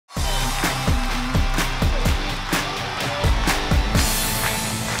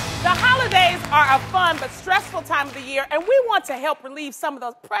are a fun but stressful time of the year, and we want to help relieve some of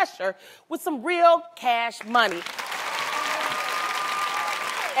the pressure with some real cash money.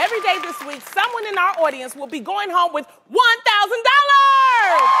 Every day this week, someone in our audience will be going home with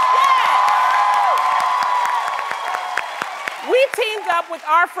 $1,000. We teamed up with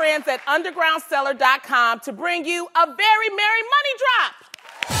our friends at undergroundseller.com to bring you a very merry money drop.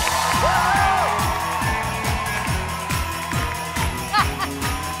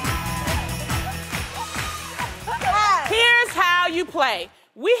 Here's how you play.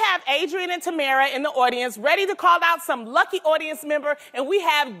 We have Adrian and Tamara in the audience ready to call out some lucky audience member, and we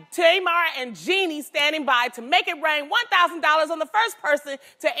have Tamara and Jeannie standing by to make it rain $1,000 on the first person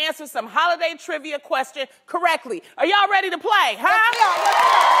to answer some holiday trivia question correctly. Are y'all ready to play, huh?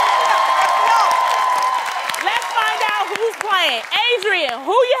 Let's find out who's playing. Adrian,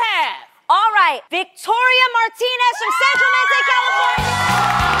 who you have? All right, Victoria Martinez from Central Mesa, California.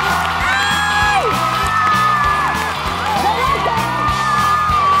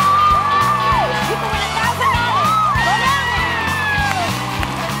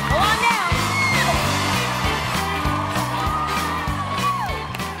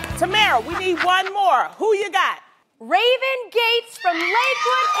 Tamara, we need one more. Who you got? Raven Gates from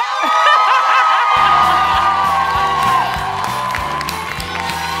Lakewood, California.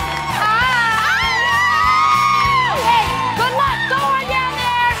 Hey, good luck. Go on down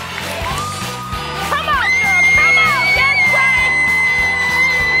there. Come on, girl. Come on. Get right.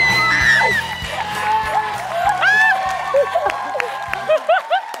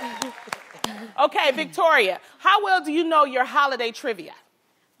 Okay, Victoria, how well do you know your holiday trivia?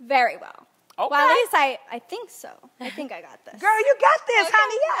 Very well. Okay. Well, at least I think so. I think I got this. Girl, you got this,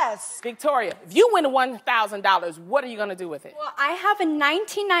 honey, yes. Victoria, if you win $1,000, what are you going to do with it? Well, I have a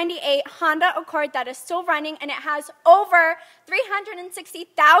 1998 Honda Accord that is still running, and it has over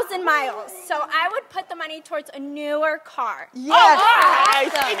 360,000 miles. So I would put the money towards a newer car. Yes. All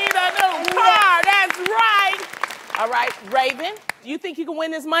right, we need a new car. That's right. All right, Raven, do you think you can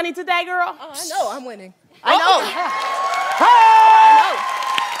win this money today, girl? I know I'm winning. I know.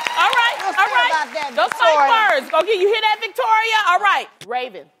 All right. Those fight words. Okay, you hear that, Victoria? All right.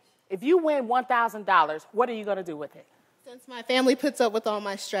 Raven, if you win $1,000, what are you going to do with it? Since my family puts up with all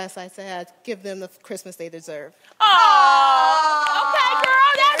my stress, I said I'd give them the Christmas they deserve. Oh, okay,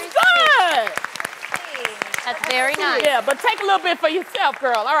 girl, that's good. That's very nice. Yeah, but take a little bit for yourself,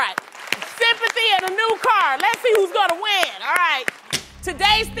 girl. All right. Sympathy and a new car. Let's see who's going to win. All right.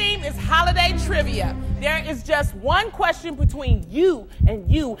 Today's theme is holiday trivia. There is just one question between you and $1,000.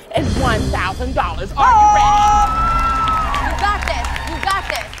 Are you ready? You got this. You got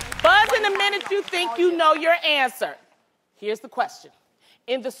this. Buzz in the minute you think you know your answer. Here's the question.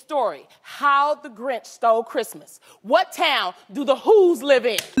 In the story, How the Grinch Stole Christmas, what town do the Who's live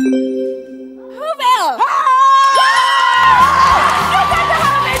in? Whoville. You got the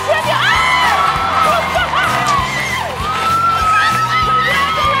holiday trivia.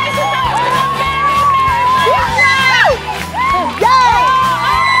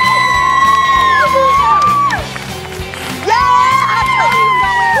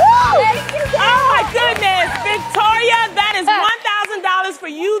 For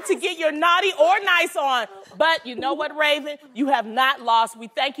you to get your naughty or nice on. But you know what, Raven? You have not lost. We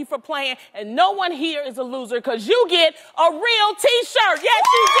thank you for playing, and no one here is a loser because you get a real t-shirt. Yes,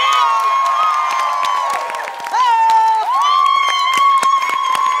 you do.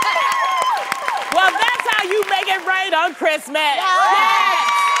 Well, that's how you make it rain on Christmas. Yes.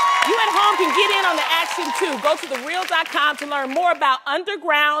 You at home can get in on the action too. Go to thereal.com to learn more about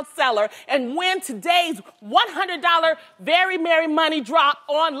Underground Seller and win today's $100 Very Merry Money drop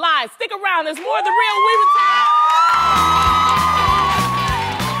online. Stick around. There's more of The Real. We return.